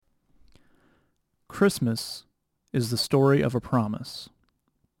Christmas is the story of a promise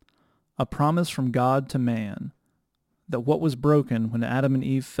from God to man that what was broken when Adam and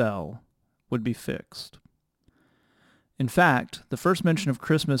Eve fell would be fixed. In fact, the first mention of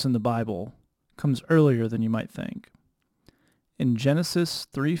Christmas in the Bible comes earlier than you might think. In Genesis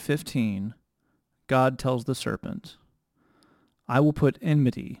 3:15, God tells the serpent, "I will put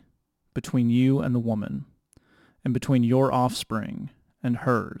enmity between you and the woman, and between your offspring and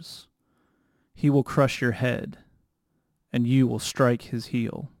hers. He will crush your head, and you will strike his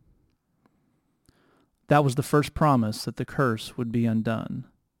heel." That was the first promise that the curse would be undone.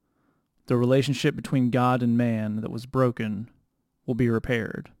 The relationship between God and man that was broken will be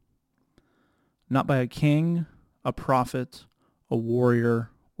repaired. Not by a king, a prophet, a warrior,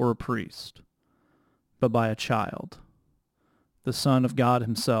 or a priest, but by a child, the Son of God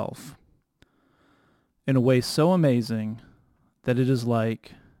himself, in a way so amazing that it is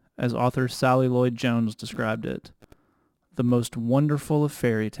like, as author Sally Lloyd-Jones described it, the most wonderful of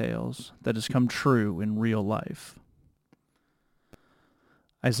fairy tales that has come true in real life.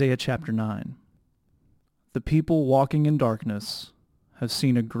 Isaiah chapter 9. The people walking in darkness have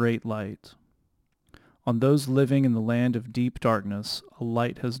seen a great light. On those living in the land of deep darkness, a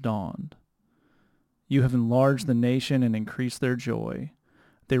light has dawned. You have enlarged the nation and increased their joy.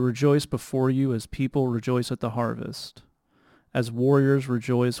 They rejoice before you as people rejoice at the harvest, as warriors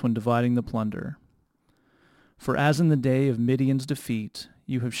rejoice when dividing the plunder. For as in the day of Midian's defeat,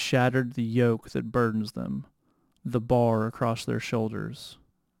 you have shattered the yoke that burdens them, the bar across their shoulders,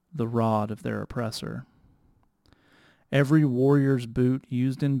 the rod of their oppressor. Every warrior's boot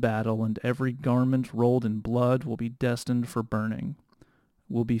used in battle and every garment rolled in blood will be destined for burning,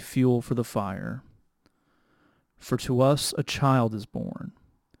 will be fuel for the fire. For to us a child is born,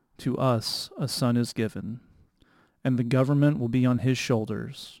 to us a son is given, and the government will be on his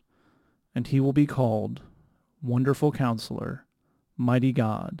shoulders, and he will be called Wonderful Counselor, Mighty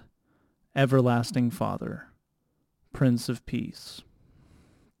God, Everlasting Father, Prince of Peace.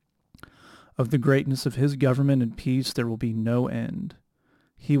 Of the greatness of his government and peace there will be no end.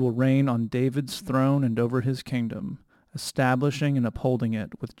 He will reign on David's throne and over his kingdom, establishing and upholding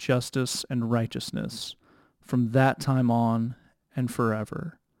it with justice and righteousness from that time on and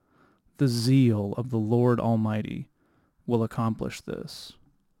forever. The zeal of the Lord Almighty will accomplish this.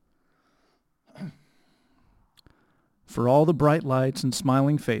 For all the bright lights and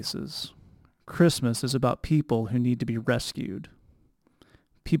smiling faces, Christmas is about people who need to be rescued.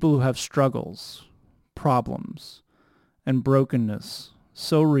 People who have struggles, problems, and brokenness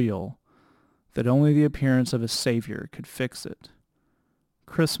so real that only the appearance of a Savior could fix it.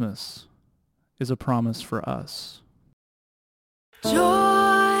 Christmas is a promise for us.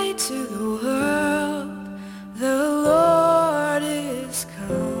 Joy to the world, the Lord is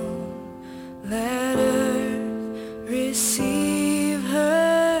come. Let earth receive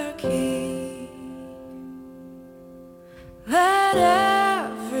her King. Let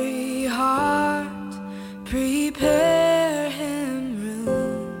every heart prepare him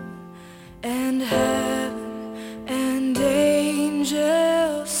room, and heaven and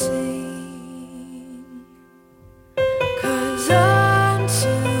angels sing. 'Cause unto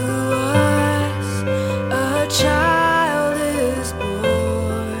us a child is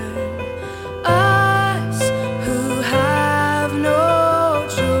born, us who have no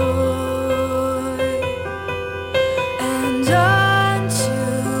joy, and unto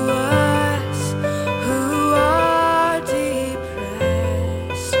us who are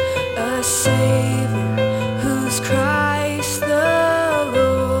depressed, a Savior who's Christ the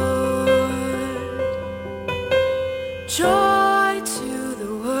Lord. Joy to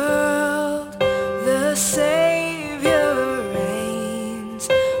the world, the Savior reigns.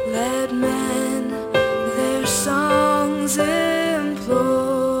 Let men their songs employ.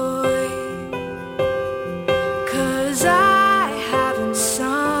 'Cause I haven't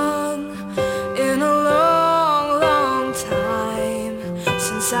sung in a long, long time,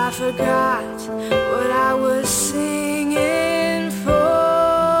 since I forgot what I was singing for.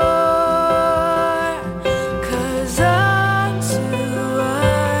 'Cause unto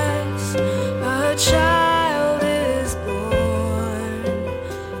us a child is born,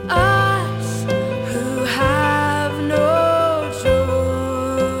 us who have no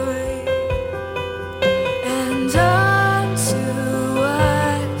joy, and unto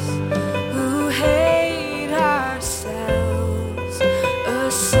us who hate ourselves,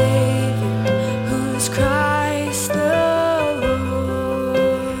 a Savior who's Christ the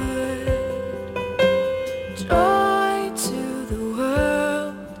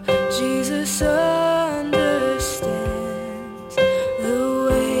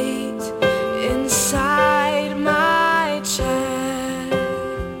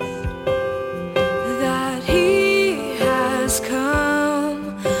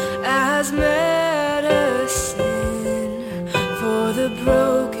the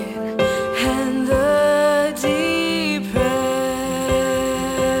broken and the depressed.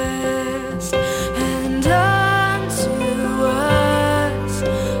 And unto us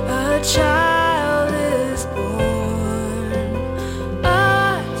a child is born,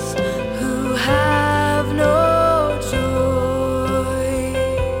 us who have no joy.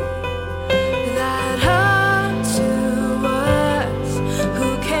 That unto us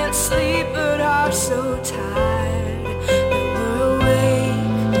who can't sleep but are so tired that we're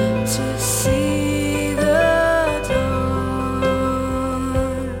awake to see the dawn.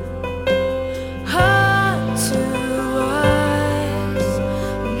 Unto us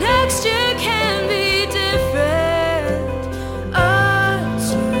next year can be different.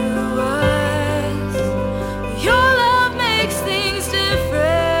 Unto us your love makes things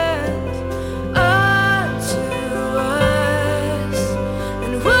different. Unto us,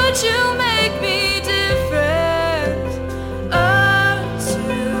 and would you make me different?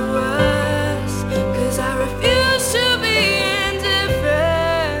 Unto us, 'cause I refuse to be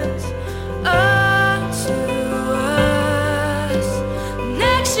indifferent. Unto us,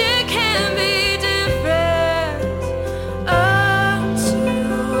 next year can be different. Unto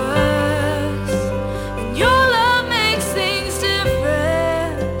us, and your love makes things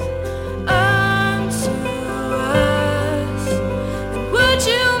different. Unto us, and would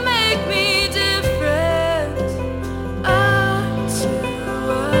you make me different? Unto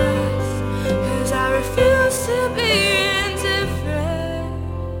us, 'cause I refuse to be indifferent.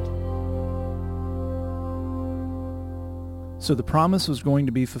 So the promise was going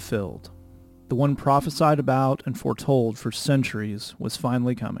to be fulfilled. The one prophesied about and foretold for centuries was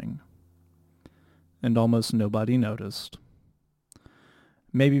finally coming. And almost nobody noticed.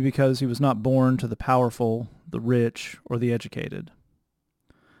 Maybe because he was not born to the powerful, the rich, or the educated.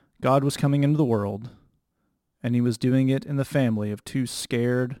 God was coming into the world, and he was doing it in the family of two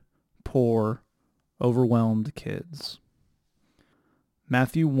scared, poor, overwhelmed kids.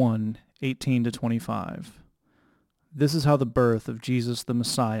 Matthew 1:18-25. This is how the birth of Jesus the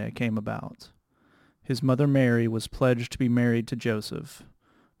Messiah came about. His mother Mary was pledged to be married to Joseph,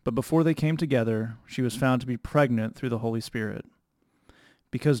 but before they came together, she was found to be pregnant through the Holy Spirit.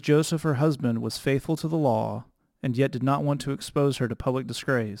 Because Joseph, her husband, was faithful to the law and yet did not want to expose her to public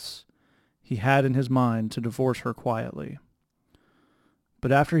disgrace, he had in his mind to divorce her quietly.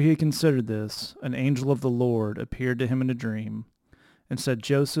 But after he had considered this, an angel of the Lord appeared to him in a dream and said,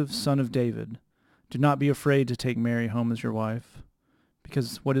 Joseph, son of David, do not be afraid to take Mary home as your wife,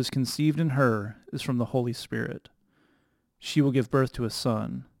 because what is conceived in her is from the Holy Spirit. She will give birth to a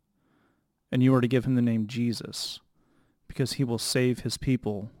son, and you are to give him the name Jesus, because he will save his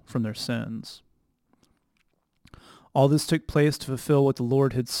people from their sins. All this took place to fulfill what the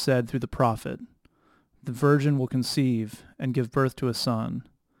Lord had said through the prophet. The virgin will conceive and give birth to a son,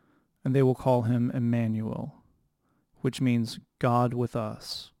 and they will call him Emmanuel, which means God with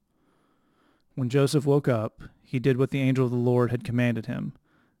us. When Joseph woke up, he did what the angel of the Lord had commanded him,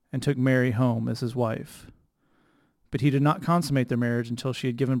 and took Mary home as his wife. But he did not consummate their marriage until she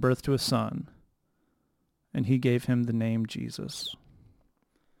had given birth to a son, and he gave him the name Jesus.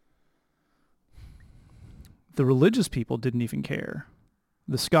 The religious people didn't even care.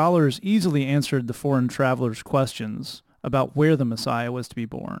 The scholars easily answered the foreign travelers' questions about where the Messiah was to be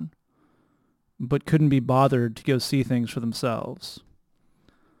born, but couldn't be bothered to go see things for themselves.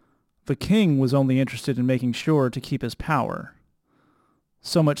 The king was only interested in making sure to keep his power,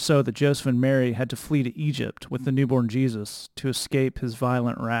 so much so that Joseph and Mary had to flee to Egypt with the newborn Jesus to escape his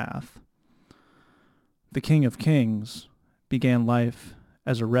violent wrath. The King of Kings began life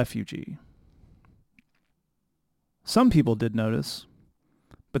as a refugee. Some people did notice,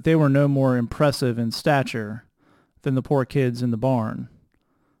 but they were no more impressive in stature than the poor kids in the barn,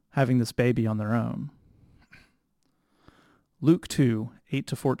 having this baby on their own. Luke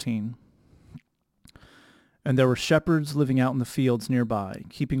 2:8-14. And there were shepherds living out in the fields nearby,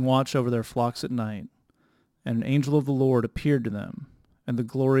 keeping watch over their flocks at night. And an angel of the Lord appeared to them, and the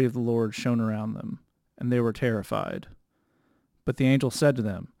glory of the Lord shone around them, and they were terrified. But the angel said to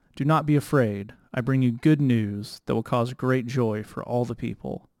them, Do not be afraid. I bring you good news that will cause great joy for all the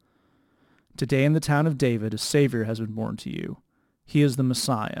people. Today in the town of David a Savior has been born to you. He is the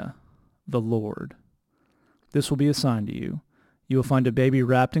Messiah, the Lord. This will be a sign to you. You will find a baby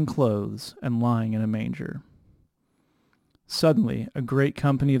wrapped in clothes and lying in a manger. Suddenly, a great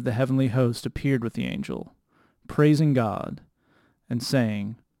company of the heavenly host appeared with the angel, praising God and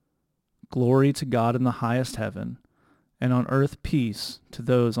saying, Glory to God in the highest heaven, and on earth peace to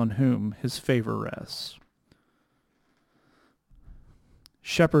those on whom his favor rests.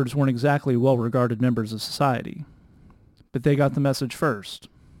 Shepherds weren't exactly well-regarded members of society, but they got the message first.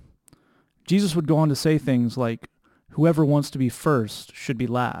 Jesus would go on to say things like, whoever wants to be first should be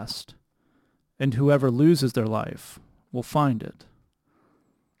last, and whoever loses their life will find it.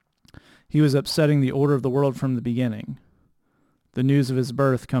 He was upsetting the order of the world from the beginning, the news of his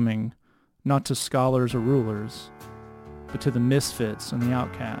birth coming not to scholars or rulers, but to the misfits and the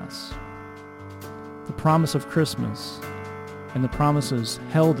outcasts. The promise of Christmas and the promises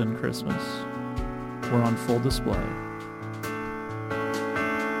held in Christmas were on full display.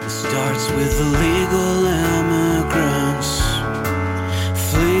 It starts with illegal immigrants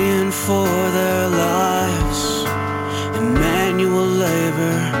fleeing for their lives in manual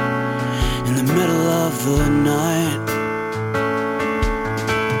labor in the middle of the night.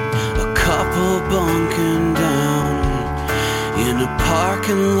 A couple bunking down in a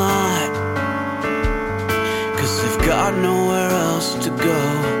parking lot, 'cause they've got nowhere else to go.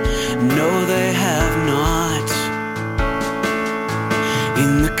 No, they have not.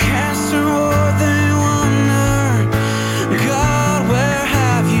 In the cancer war they wonder, God, where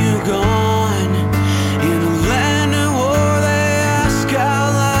have you gone? In a land of war they ask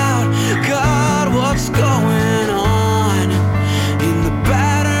out loud, God, what's going on? In the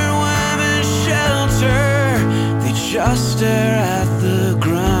battered women's shelter they just stare at the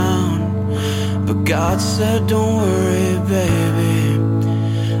ground. But God said, don't worry, baby,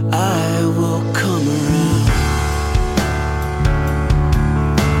 I will come around.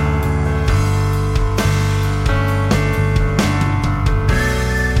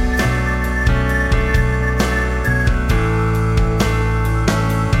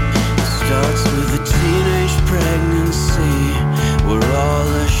 Teenage pregnancy we're all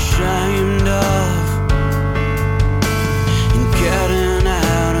ashamed of, and getting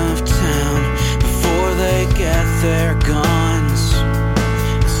out of town before they get their guns.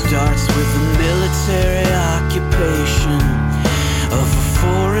 It starts with a military occupation of a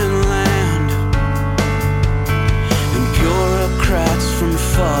foreign land, and bureaucrats from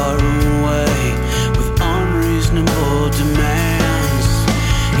far away with unreasonable demands.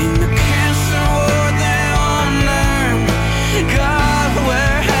 In the cancer war they wonder, God,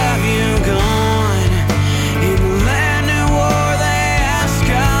 where have you gone? In the land of war they ask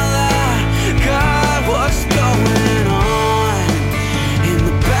out loud, God, what's going on? In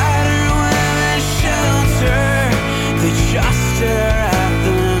the battered women's shelter they just stare at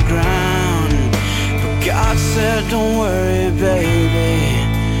the ground. But God said, don't worry, baby,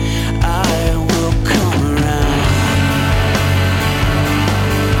 I will come around.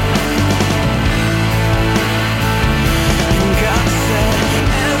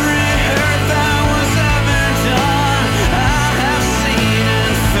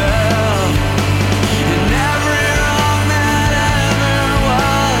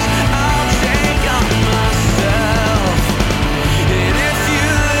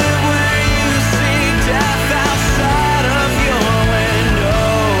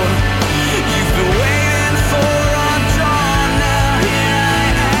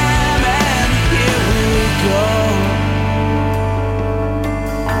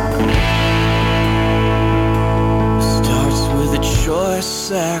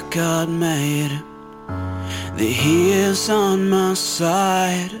 That God made, that He is on my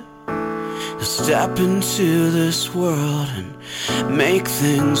side. He'll step into this world and make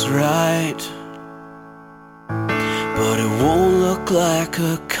things right. But it won't look like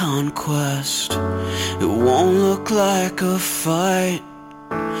a conquest, it won't look like a fight.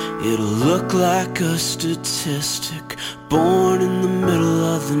 It'll look like a statistic born in the middle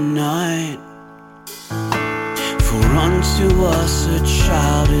of the night. For unto us a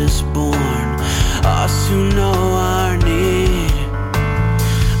child is born, us who know our need,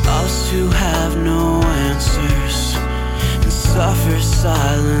 us who have no answers and suffer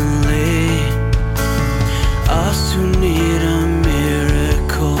silently, us who need a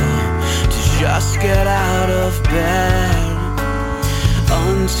miracle to just get out of bed.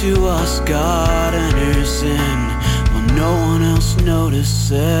 Unto us God enters in while no one else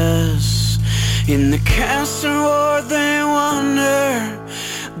notices. In the cancer war they wonder,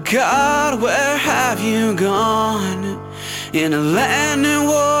 God, where have you gone? In a land in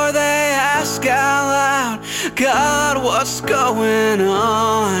war they ask out loud, God, what's going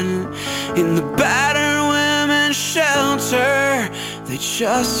on? In the battered women's shelter they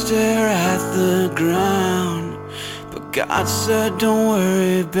just stare at the ground. But God said, don't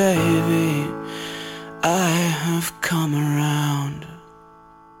worry, baby, I have come around.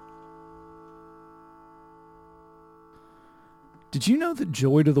 Did you know that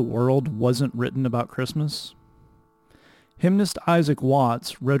Joy to the World wasn't written about Christmas? Hymnist Isaac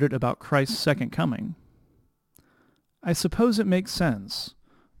Watts wrote it about Christ's second coming. I suppose it makes sense.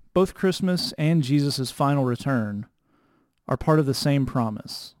 Both Christmas and Jesus' final return are part of the same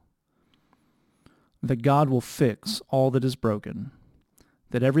promise. That God will fix all that is broken.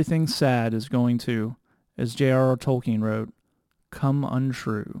 That everything sad is going to, as J.R.R. Tolkien wrote, come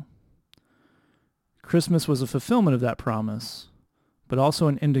untrue. Christmas was a fulfillment of that promise, but also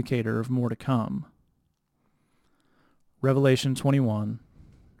an indicator of more to come. Revelation 21,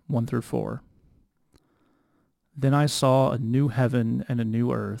 1-4. Then I saw a new heaven and a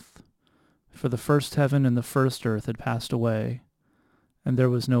new earth, for the first heaven and the first earth had passed away, and there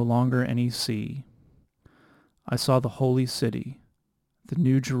was no longer any sea. I saw the holy city, the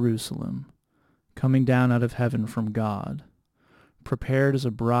new Jerusalem, coming down out of heaven from God, prepared as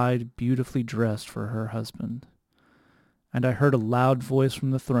a bride beautifully dressed for her husband. And I heard a loud voice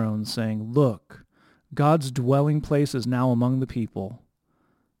from the throne saying, Look, God's dwelling place is now among the people,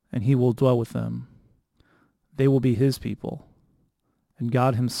 and he will dwell with them. They will be his people, and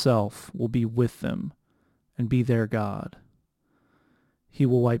God himself will be with them and be their God. He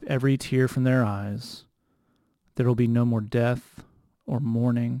will wipe every tear from their eyes. There will be no more death or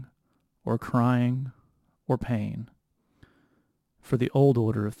mourning or crying or pain, for the old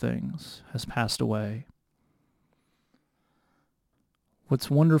order of things has passed away.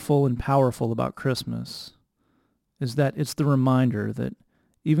 What's wonderful and powerful about Christmas is that it's the reminder that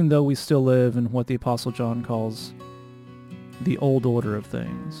even though we still live in what the Apostle John calls the old order of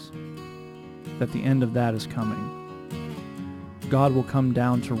things, that the end of that is coming. God will come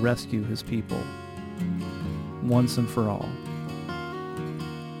down to rescue his people once and for all.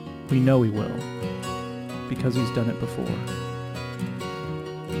 We know he will, because he's done it before.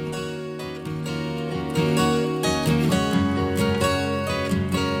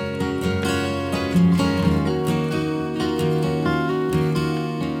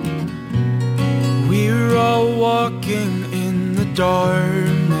 We're all walking in the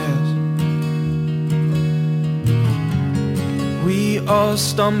darkness. We all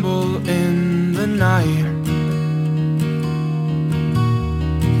stumble in the night.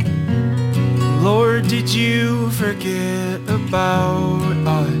 Lord, did you forget about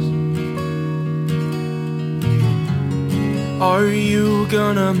us? Are you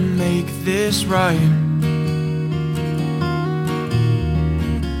gonna make this right?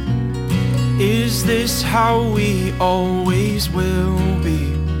 Is this how we always will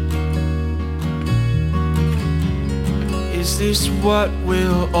be? Is this what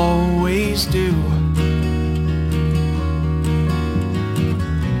we'll always do?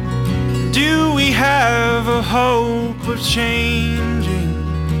 Do we have a hope of changing?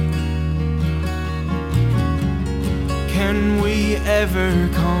 Can we ever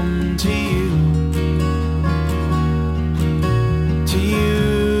come to you? To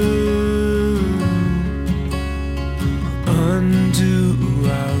you? Undo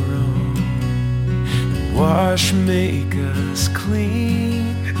our wrong, wash, make us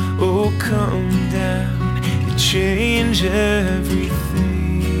clean. Oh, come down and change everything.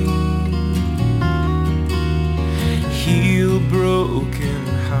 Heal broken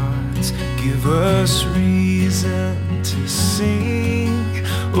hearts, give us reason to sing.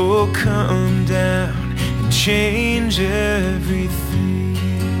 Oh, come down and change everything.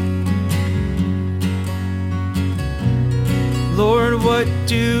 Lord, what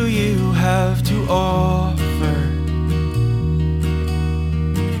do you have to offer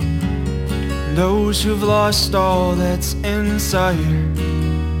those who've lost all that's inside?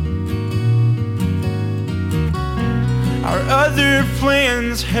 Our other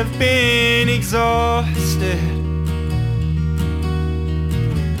plans have been exhausted.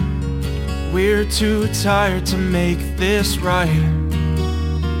 We're too tired to make this right.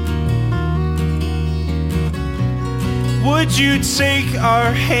 Would you take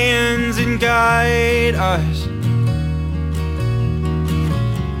our hands and guide us?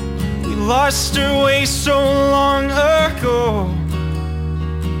 We lost our way so long ago.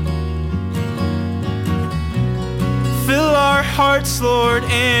 Fill our hearts, Lord,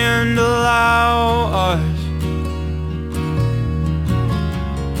 and allow us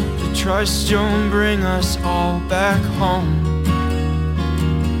to trust you and bring us all back home.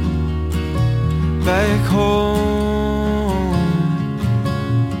 Back home.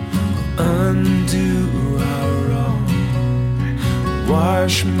 Undo our wrong,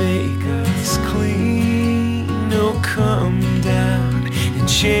 wash, make us clean. Oh, come down and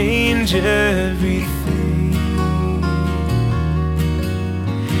change everything.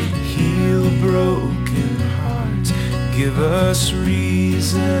 Heal broken hearts, give us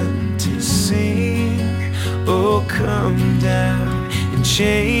reason to sing. Oh, come down and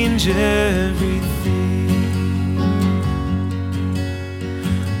change everything.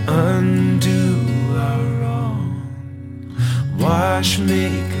 undo our wrong. Wash,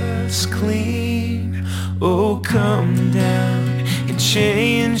 make us clean. Oh, come down and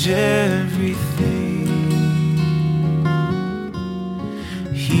change everything.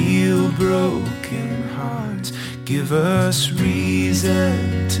 Heal broken hearts, give us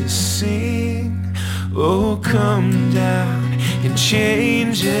reason to sing. Oh, come down and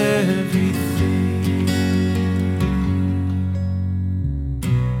change everything.